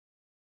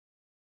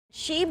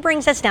She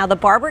brings us now the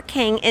Barbara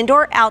King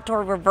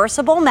indoor-outdoor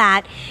reversible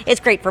mat. It's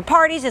great for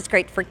parties, it's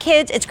great for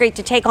kids, it's great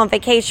to take on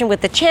vacation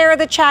with the chair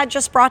that Chad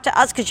just brought to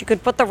us because you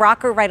could put the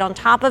rocker right on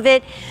top of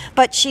it.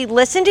 But she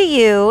listened to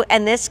you,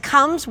 and this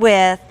comes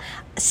with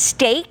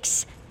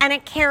stakes and a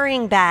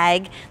carrying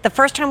bag. The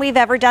first time we've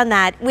ever done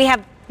that, we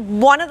have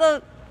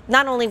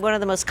not only one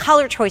of the most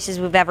color choices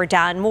we've ever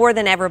done, more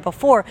than ever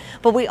before,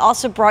 but we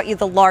also brought you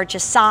the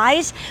largest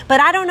size. But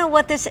I don't know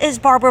what this is,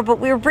 Barbara, but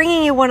we're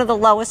bringing you one of the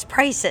lowest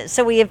prices.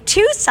 So we have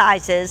two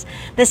sizes,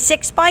 the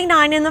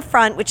 6x9 in the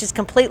front, which is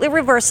completely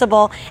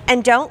reversible,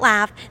 and don't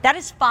laugh, that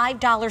is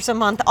 $5 a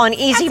month on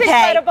Easy Pay.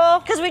 That's incredible.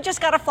 Because we just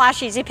got a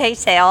flash Easy Pay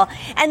sale.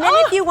 And then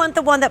if you want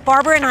the one that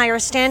Barbara and I are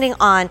standing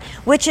on,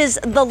 which is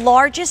the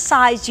largest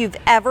size you've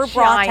ever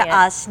brought to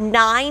us,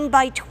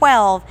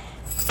 9x12,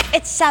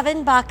 it's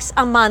 $7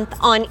 a month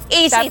on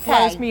Easy Pay. That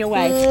blows me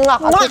away. I'll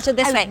put it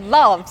this way.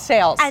 Love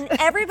sales. And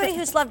everybody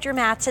who's loved your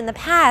mats in the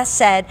past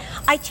said,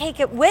 I take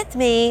it with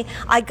me,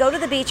 I go to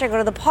the beach, I go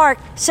to the park.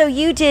 So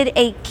you did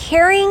a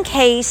carrying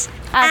case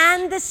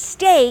and the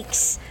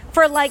stakes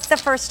for like the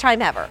first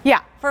time ever.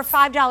 Yeah. For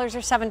 $5 or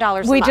 $7 a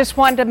month. We just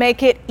wanted to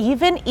make it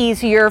even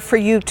easier for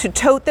you to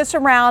tote this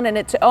around in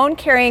its own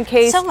carrying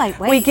case. So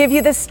lightweight. We give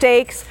you the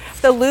stakes.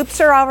 The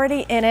loops are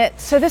already in it.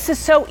 So this is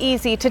so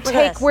easy to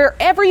take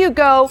wherever you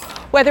go,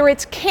 whether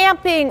it's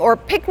camping or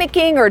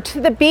picnicking or to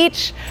the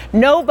beach.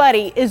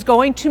 Nobody is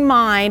going to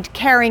mind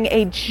carrying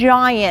a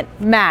giant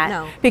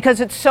mat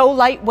because it's so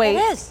lightweight.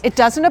 It is. It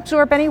doesn't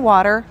absorb any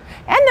water,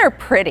 and they're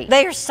pretty.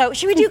 They are so,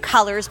 should we do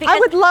colors? Because, I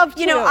would love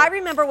to. You know, I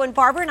remember when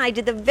Barbara and I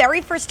did the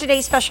very first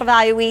Today's Special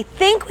Value, we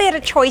think we had a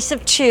choice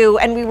of two,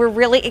 and we were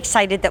really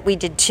excited that we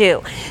did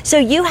two. So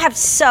you have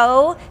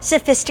so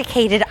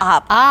sophisticated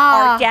up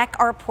our deck,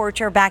 our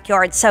porch, our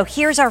backyard. So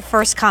here's our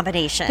first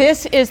combination.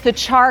 This is the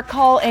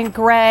charcoal and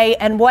gray,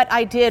 and what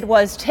I did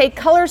was take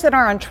colors that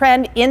are on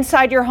trend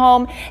inside your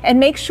home and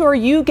make sure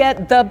you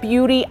get the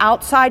beauty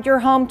outside your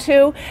home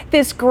too.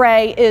 This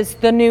gray is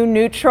the new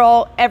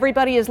neutral.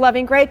 Everybody is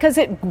loving gray because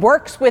it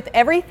works with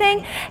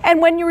everything.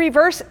 And when you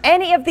reverse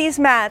any of these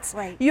mats,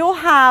 you'll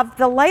have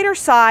the lighter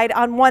side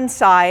on one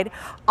side.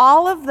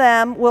 All of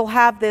them will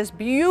have this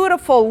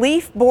beautiful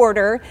leaf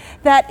border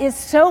that is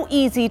so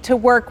easy to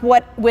work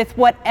with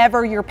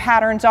whatever your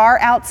patterns are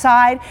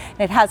outside.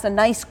 It has a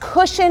nice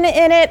cushion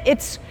in it.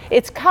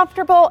 It's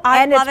comfortable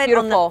and it's beautiful.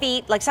 I love it on the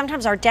feet. Like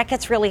sometimes our deck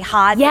gets really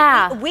hot.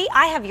 Yeah.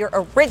 I have your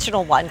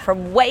original one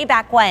from way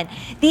back when.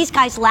 These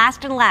guys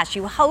last and last.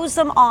 You hose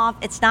them off.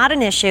 It's not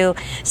an issue.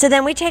 So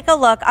then we take a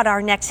look at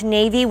our next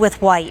navy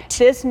with white.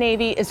 This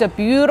navy is a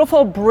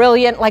beautiful,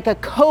 brilliant, like a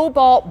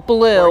cobalt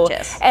blue.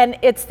 Gorgeous. And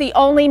it's the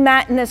only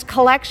mat in this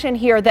collection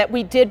here that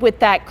we did with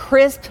that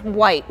crisp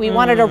white. We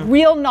wanted a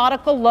real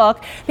nautical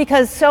look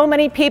because so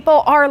many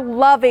people are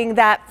loving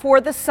that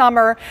for the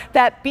summer,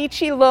 that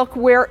beachy look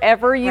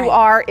wherever you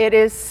are. It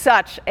is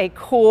such a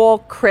cool,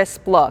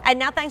 crisp look. And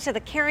now thanks to the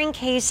carrying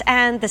case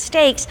and the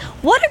stakes,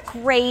 what a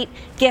great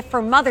gift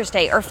for Mother's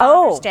Day or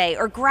Father's Day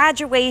or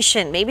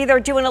graduation. Maybe they're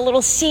doing a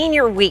little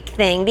senior week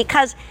thing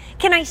because,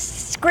 can I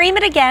scream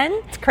it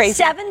again? It's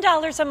crazy.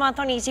 $7 a month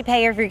on Easy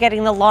Pay if you're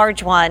getting the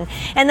large one.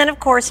 And then, of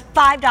course,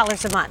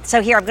 $5 a month.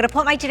 So here, I'm going to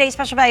put my Today's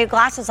Special Value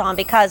glasses on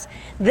because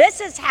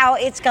this is how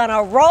it's going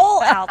to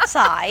roll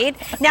outside.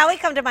 Now we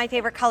come to my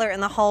favorite color in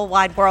the whole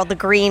wide world, the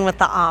green with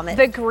the almond.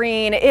 The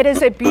green. It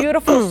is a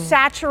beautiful,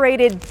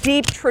 saturated,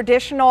 deep,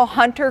 traditional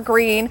hunter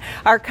green.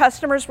 Our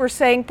customers were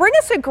saying, bring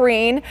us a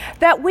green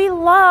that we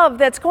love,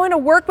 that's going to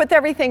work with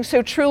everything.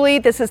 So truly,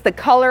 this is the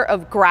color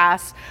of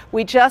grass.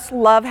 We just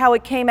love how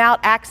it came out,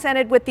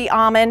 accented with the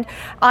almond.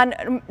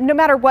 On no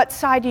matter what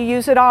side you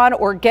use it on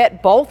or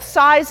get both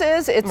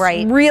sizes, it's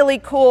really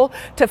cool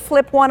to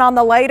flip one on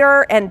the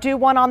lighter and do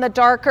one on the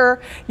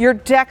darker. Your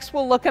decks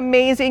will look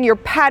amazing. Your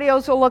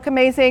patios will look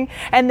amazing.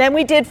 And then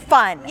we did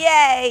fun.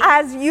 Yay!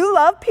 As you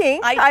love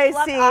pink, I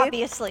love, see.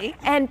 Obviously.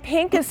 And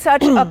pink is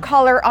such a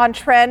color on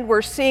trend.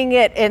 We're seeing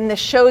it in the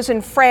shows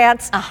in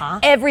France.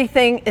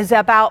 Everything is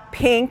about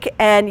pink.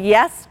 And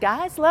yes,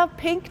 guys love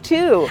pink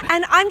too.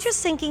 And I'm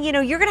just thinking, you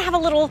know, you're going to have a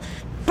little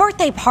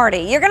birthday party.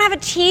 You're going to have a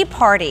tea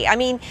party. I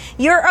mean,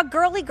 you're a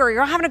girly girl.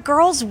 You're having a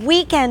girls'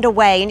 weekend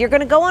away, and you're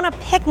going to go on a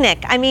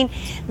picnic. I mean,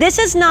 this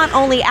is not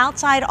only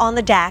outside on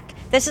the deck.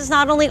 This is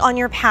not only on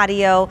your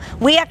patio.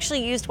 We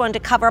actually used one to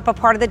cover up a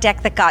part of the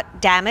deck that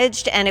got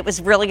damaged, and it was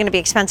really going to be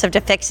expensive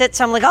to fix it.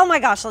 So I'm like, oh my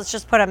gosh, let's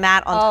just put a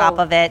mat on top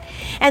of it.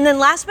 And then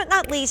last but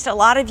not least, a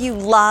lot of you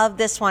love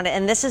this one,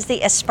 and this is the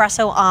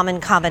espresso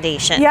almond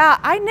combination. Yeah,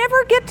 I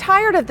never get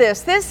tired of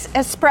this. This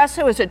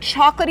espresso is a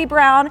chocolatey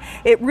brown.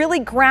 It really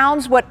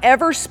grounds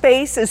whatever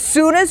space. As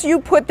soon as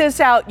you put this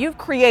out, you've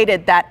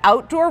created that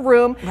outdoor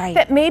room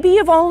that maybe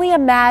you've only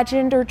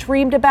imagined or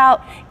dreamed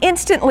about.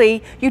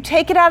 Instantly, you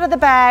take it out of the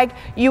bag,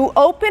 you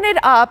open it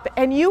up,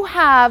 and you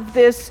have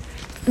this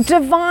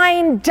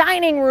divine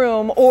dining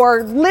room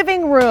or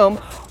living room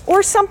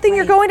or something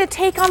you're going to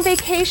take on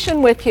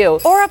vacation with you.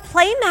 Or a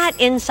play mat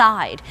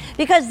inside,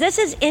 because this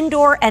is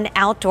indoor and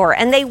outdoor,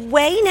 and they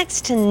weigh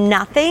next to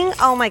nothing.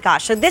 Oh my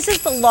gosh, so this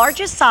is the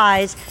largest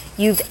size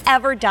you've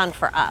ever done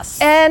for us.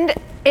 And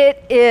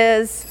it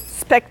is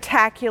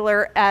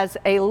spectacular as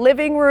a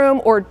living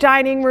room or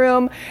dining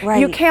room.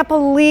 Right. You can't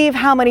believe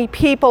how many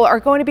people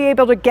are going to be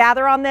able to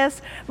gather on this.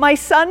 My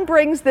son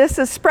brings this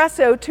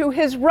espresso to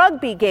his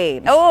rugby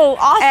games. Oh,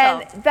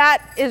 awesome. And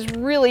that is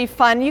really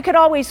fun. You can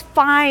always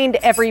find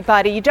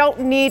everybody. You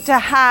don't need to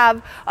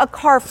have a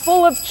car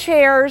full of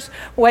chairs.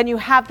 When you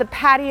have the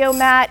patio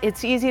mat,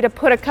 it's easy to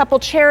put a couple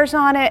chairs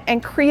on it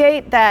and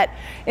create that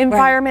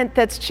environment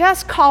that's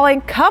just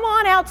calling, come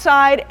on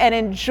outside and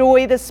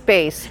enjoy the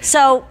space.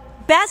 So,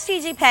 best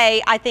Easy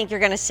Pay I think you're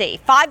going to see.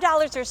 $5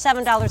 or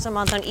 $7 a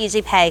month on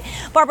Easy Pay.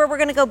 Barbara, we're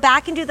going to go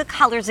back and do the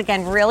colors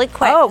again really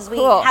quick. Oh, because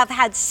cool. We have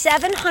had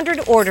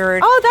 700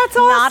 ordered. Oh, that's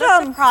awesome.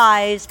 Not a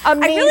surprise.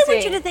 Amazing. I really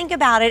want you to think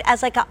about it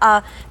as like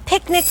a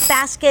picnic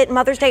basket,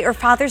 Mother's Day or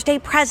Father's Day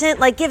present.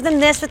 Like give them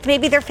this with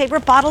maybe their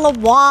favorite bottle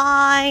of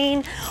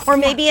wine, or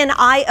maybe an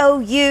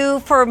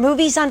IOU for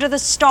movies under the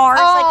stars.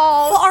 Oh,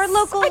 like, well, our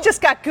local. I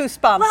just got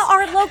goosebumps. Well,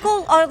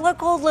 our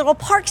local little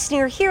parks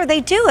near here,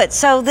 they do it.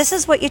 So this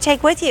is what you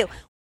take with you.